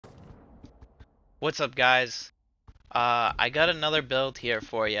What's up, guys? I got another build here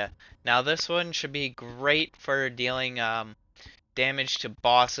for you. Now this one should be great for dealing damage to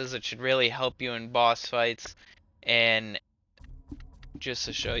bosses. It should really help you in boss fights. And just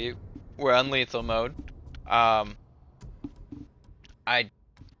to show you, we're on lethal mode. Um, I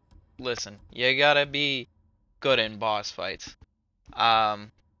listen. You gotta be good in boss fights.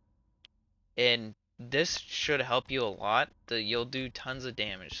 Um, and this should help you a lot. You'll do tons of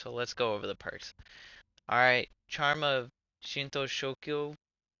damage. So let's go over the perks. Alright, Charm of Shinto Shokyo.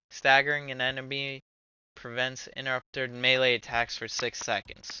 Staggering an enemy prevents interrupted melee attacks for 6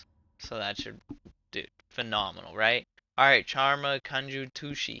 seconds. So that should do phenomenal, right? Alright, Charma Kanju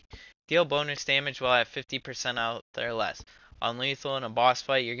Tushi. Deal bonus damage while at 50% out or less. On lethal in a boss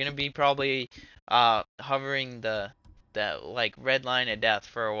fight, you're gonna be probably hovering the like red line of death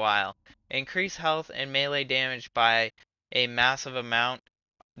for a while. Increase health and melee damage by a massive amount.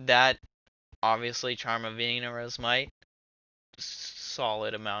 That obviously Charm of Venera's might.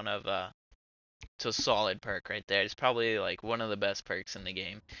 Solid amount of it's a solid perk right there. It's probably like one of the best perks in the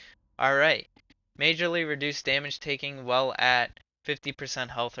game. Alright. Majorly reduced damage taking while at 50%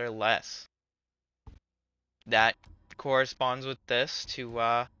 health or less. That corresponds with this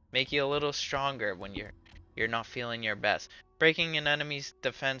to make you a little stronger when you're not feeling your best. Breaking an enemy's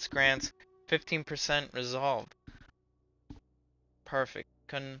defense grants 15% resolve. Perfect.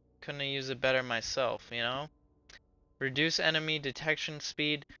 Couldn't have used it better myself, you know? Reduce enemy detection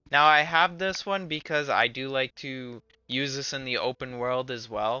speed. Now I have this one because I do like to use this in the open world as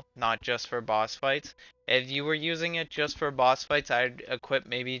well, not just for boss fights. If you were using it just for boss fights, I'd equip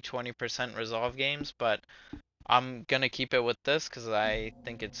maybe 20% resolve games, but I'm gonna keep it with this because I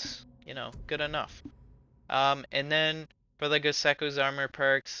think it's, you know, good enough. And then for the Goseku's armor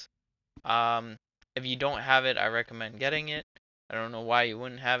perks, if you don't have it, I recommend getting it. I don't know why you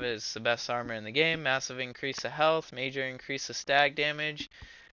wouldn't have it. It's the best armor in the game. Massive increase of health. Major increase of stag damage.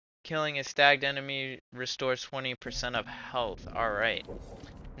 Killing a stagged enemy restores 20% of health. Alright.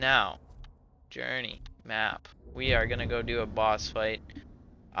 Now, journey. Map. We are going to go do a boss fight.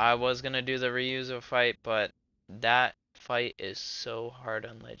 I was going to do the Ryuzo fight, but that fight is so hard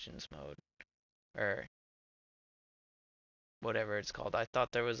on Legends mode. Or whatever it's called. I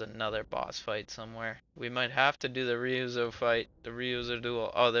thought there was another boss fight somewhere. We might have to do the Ryuzo fight, the Ryuzo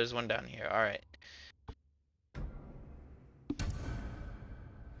duel. Oh, there's one down here. Alright.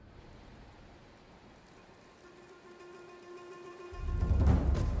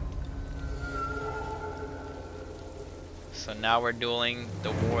 So now we're dueling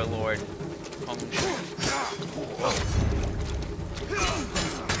the Warlord.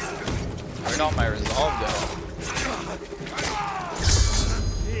 Where'd all my resolve go?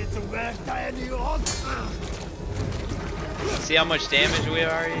 See how much damage we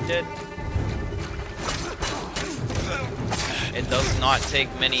already did? It does not take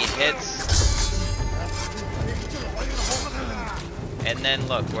many hits. And then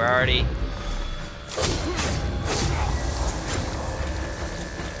look, we're already...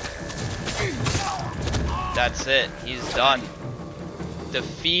 That's it. He's done.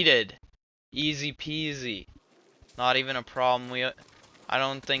 Defeated. Easy peasy. Not even a problem. I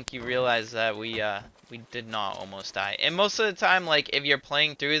don't think you realize that we did not almost die. And most of the time, like, if you're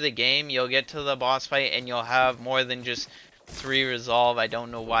playing through the game, you'll get to the boss fight and you'll have more than just 3 resolve. I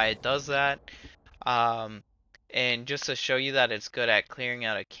don't know why it does that. And just to show you that it's good at clearing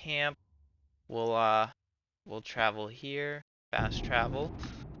out a camp, we'll travel here. Fast travel.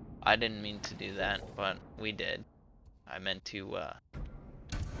 I didn't mean to do that, but we did. I meant to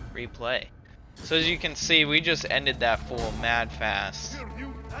replay. So as you can see, we just ended that fool mad fast.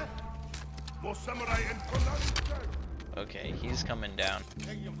 Okay, he's coming down.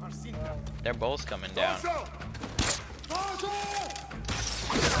 They're both coming down.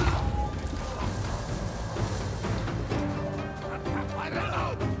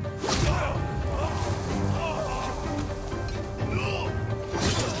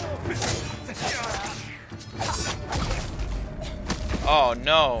 Oh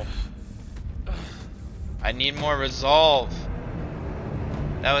no. I need more resolve.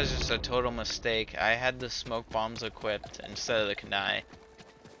 That was just a total mistake. I had the smoke bombs equipped instead of the kunai.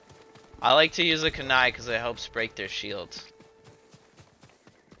 I like to use the kunai because it helps break their shields.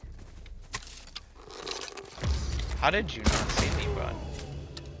 How did you not see me, bud?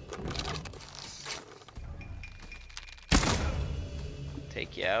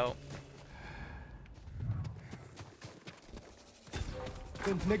 Take you out.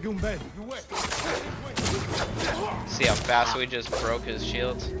 See how fast we just broke his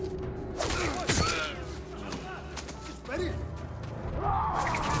shields?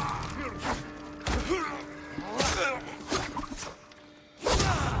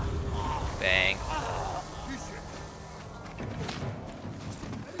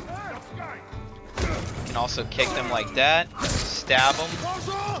 So kick them like that, stab them.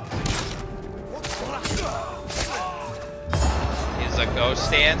 Use a ghost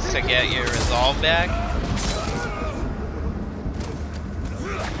stance to get your resolve back.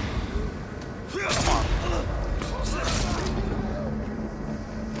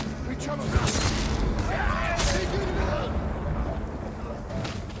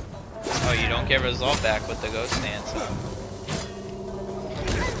 Oh, you don't get resolve back with the ghost stance.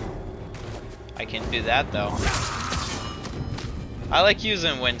 I can do that though. I like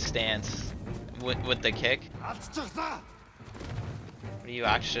using wind stance with the kick. What are you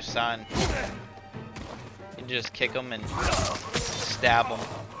extra son? You just kick them and stab them.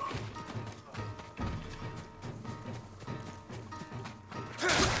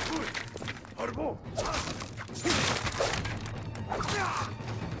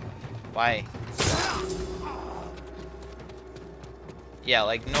 Why? Yeah,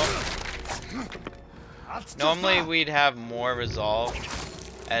 like normally we'd have more resolve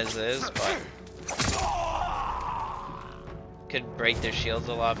as is, but could break their shields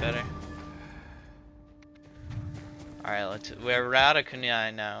a lot better. Alright, we're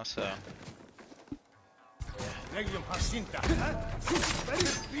Racoon now, so.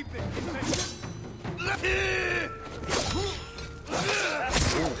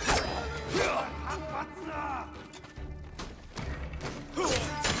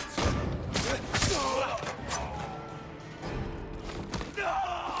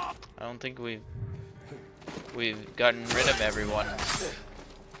 I don't think we've gotten rid of everyone.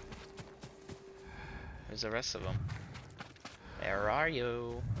 Where's the rest of them? Where are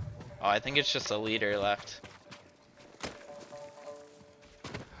you? Oh, I think it's just a leader left.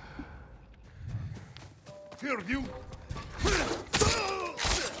 Here, you. I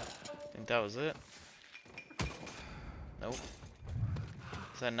think that was it. Nope.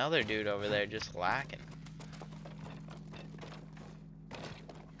 There's another dude over there just lacking.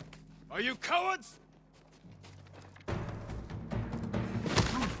 Are you cowards?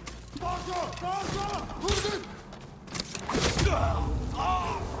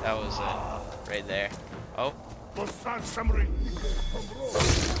 That was it. Right there. Oh.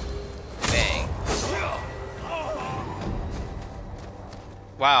 Bang.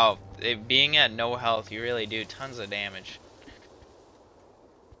 Wow. Being at no health, you really do tons of damage.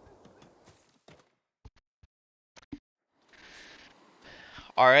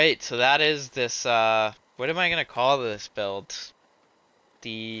 Alright, so that is this, what am I gonna call this build?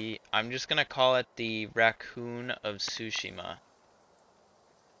 I'm just gonna call it the Racoon of Tsushima.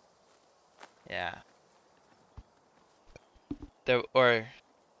 Yeah. The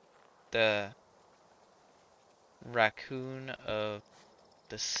Racoon of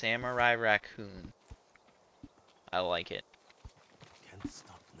the Samurai Racoon. I like it. Can't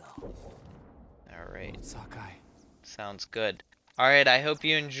stop now. Alright. Sakai. Sounds good. Alright, I hope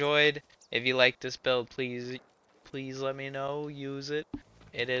you enjoyed. If you like this build, please let me know. Use it.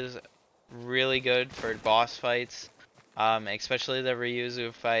 It is really good for boss fights. Especially the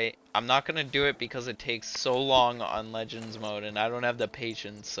Ryuzu fight. I'm not gonna do it because it takes so long on Legends mode and I don't have the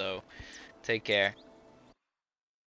patience, so take care.